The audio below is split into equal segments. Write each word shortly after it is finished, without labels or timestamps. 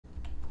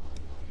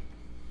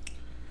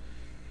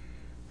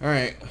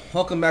Alright,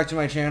 welcome back to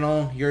my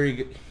channel.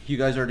 You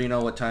guys already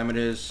know what time it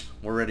is.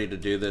 We're ready to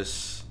do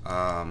this.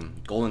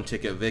 Golden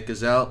ticket Vick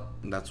is out.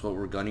 That's what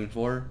we're gunning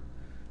for.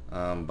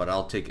 But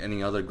I'll take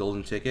any other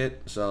golden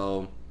ticket.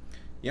 So,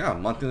 yeah,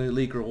 monthly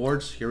league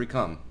rewards, here we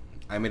come.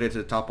 I made it to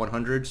the top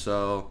 100,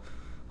 so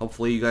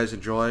hopefully you guys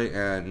enjoy,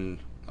 and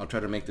I'll try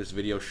to make this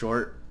video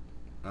short.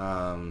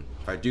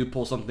 If I do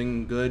pull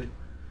something good,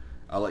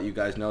 I'll let you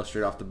guys know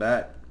straight off the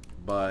bat.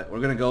 But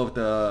we're going to go with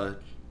the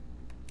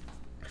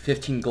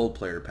 15 gold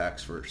player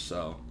packs first,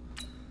 so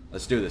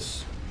let's do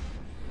this.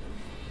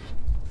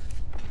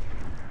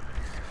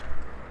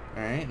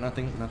 Alright,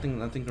 nothing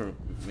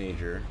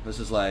major. This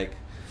is like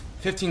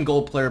 15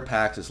 gold player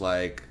packs is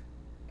like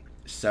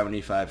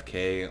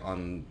 75k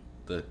on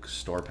the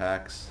store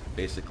packs,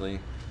 basically,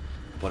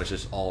 but it's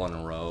just all in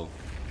a row.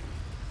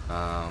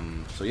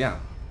 So yeah,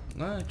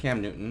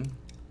 Cam Newton,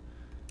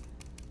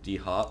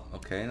 D-Hop,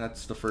 okay,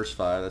 that's the first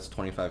 5, that's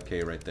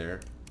 25k right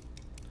there.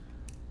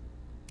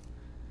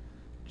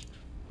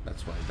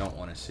 That's what I don't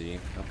want to see.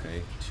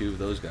 Okay, 2 of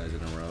those guys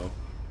in a row.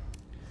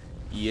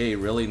 EA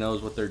really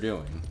knows what they're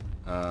doing.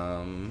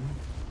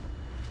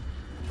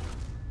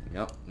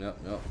 Yep.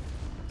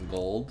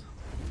 Gold.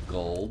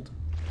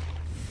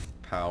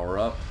 Power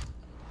up.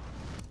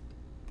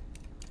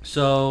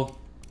 So,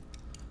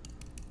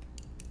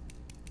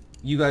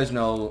 you guys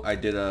know I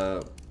did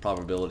a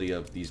probability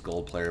of these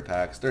gold player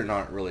packs. They're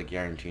not really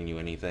guaranteeing you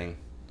anything.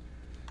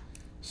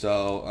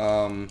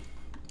 So,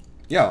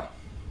 yeah.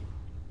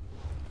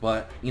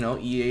 But, you know,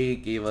 EA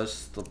gave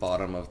us the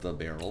bottom of the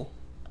barrel,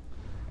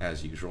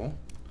 as usual.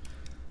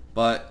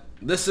 But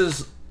this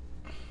is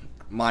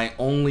my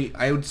only,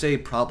 I would say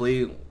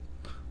probably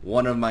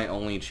one of my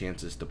only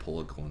chances to pull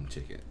a golden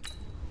ticket.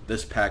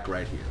 This pack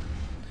right here.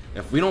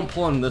 If we don't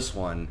pull in this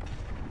one,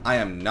 I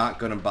am not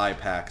going to buy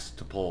packs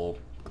to pull.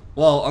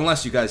 Well,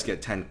 unless you guys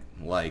get 10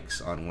 likes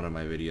on one of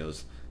my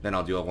videos, then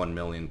I'll do a 1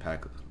 million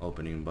pack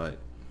opening. But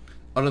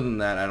other than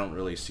that, I don't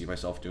really see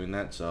myself doing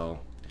that,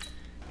 so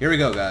here we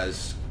go,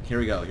 guys. Here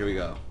we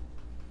go.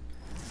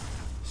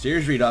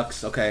 Series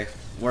Redux. Okay,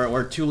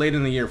 we're too late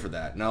in the year for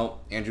that. No,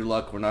 Andrew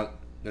Luck, we're not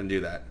gonna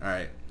do that. All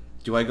right.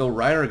 Do I go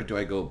right or do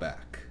I go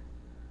back?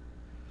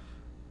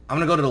 I'm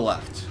gonna go to the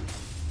left.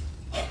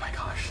 Oh my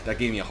gosh, that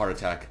gave me a heart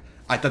attack.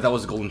 I thought that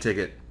was a golden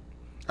ticket.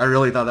 I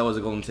really thought that was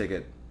a golden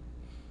ticket.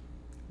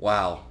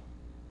 Wow.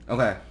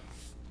 Okay.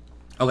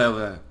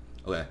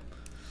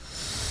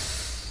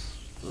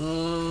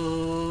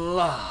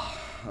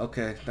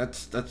 Okay,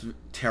 that's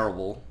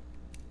terrible.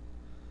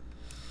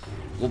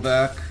 Go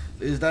back.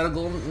 Is that a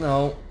golden?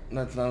 No,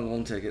 that's not a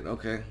golden ticket.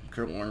 Okay,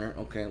 Kurt Warner.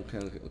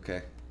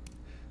 Okay.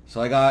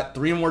 So I got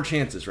 3 more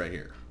chances right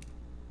here.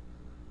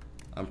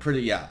 I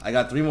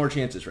got 3 more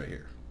chances right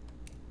here.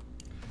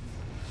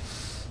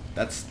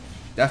 That's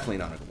definitely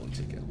not a golden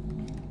ticket.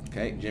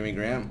 Okay, Jimmy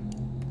Graham.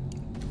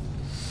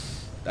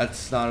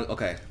 That's not,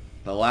 okay.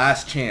 The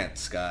last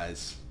chance,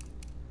 guys.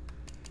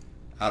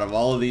 Out of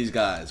all of these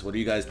guys, what do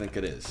you guys think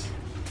it is?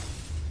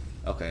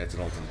 Okay, it's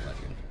an Ultimate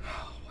Legend.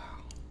 Oh,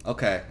 wow.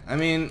 Okay, I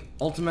mean,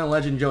 Ultimate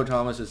Legend Joe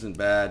Thomas isn't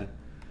bad.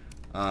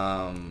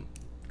 I'm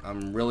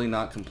really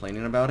not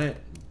complaining about it,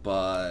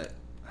 but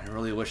I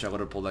really wish I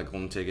would have pulled that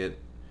golden ticket,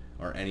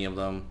 or any of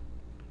them.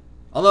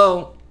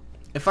 Although,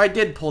 if I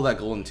did pull that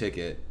golden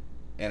ticket,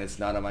 and it's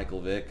not a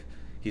Michael Vick,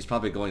 he's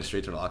probably going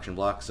straight to the auction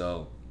block,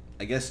 so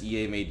I guess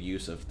EA made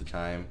use of the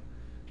time,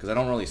 because I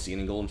don't really see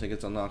any golden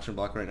tickets on the auction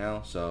block right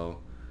now, so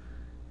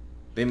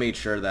they made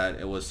sure that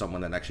it was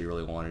someone that actually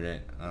really wanted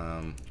it.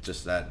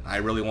 Just that I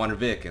really wanted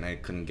Vick and I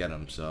couldn't get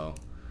him, so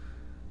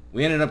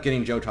we ended up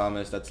getting Joe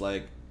Thomas. That's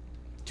like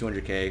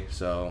 200k,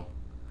 so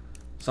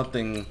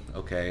something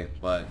okay.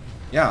 But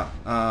yeah,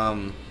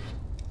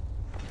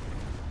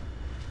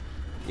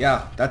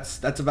 yeah,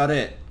 that's about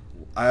it.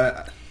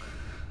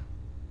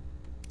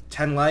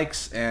 10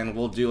 likes and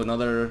we'll do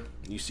another.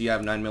 You see, I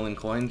have 9 million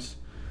coins.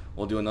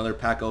 We'll do another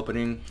pack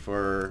opening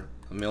for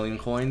 1 million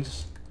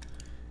coins.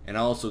 And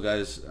I'll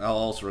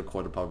also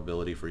record a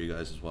probability for you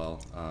guys as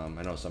well.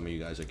 I know some of you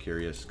guys are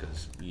curious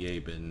because EA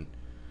been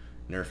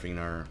nerfing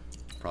our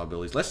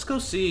probabilities. Let's go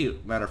see,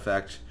 matter of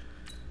fact,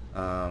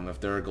 if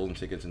there are golden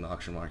tickets in the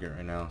auction market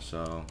right now.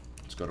 So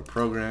let's go to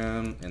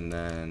program and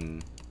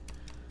then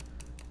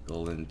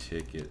golden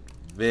ticket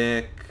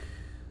Vick.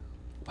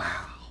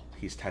 Wow,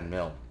 he's 10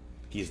 mil.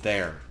 He's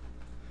there.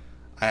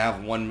 I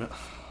have 1,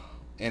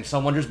 and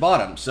someone just bought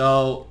him.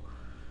 So,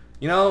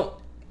 you know,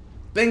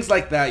 things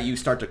like that you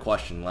start to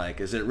question,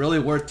 like, is it really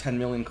worth 10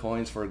 million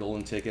coins for a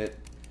golden ticket?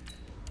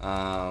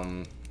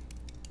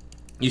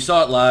 You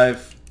saw it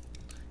live.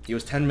 He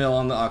was 10 mil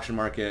on the auction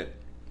market.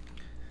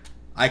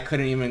 I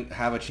couldn't even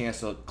have a chance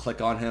to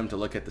click on him to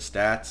look at the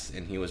stats,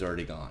 and he was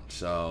already gone.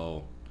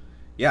 So,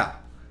 yeah.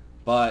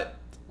 But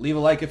leave a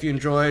like if you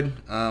enjoyed.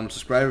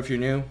 Subscribe if you're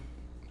new.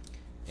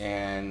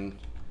 And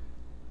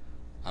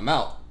I'm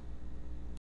out.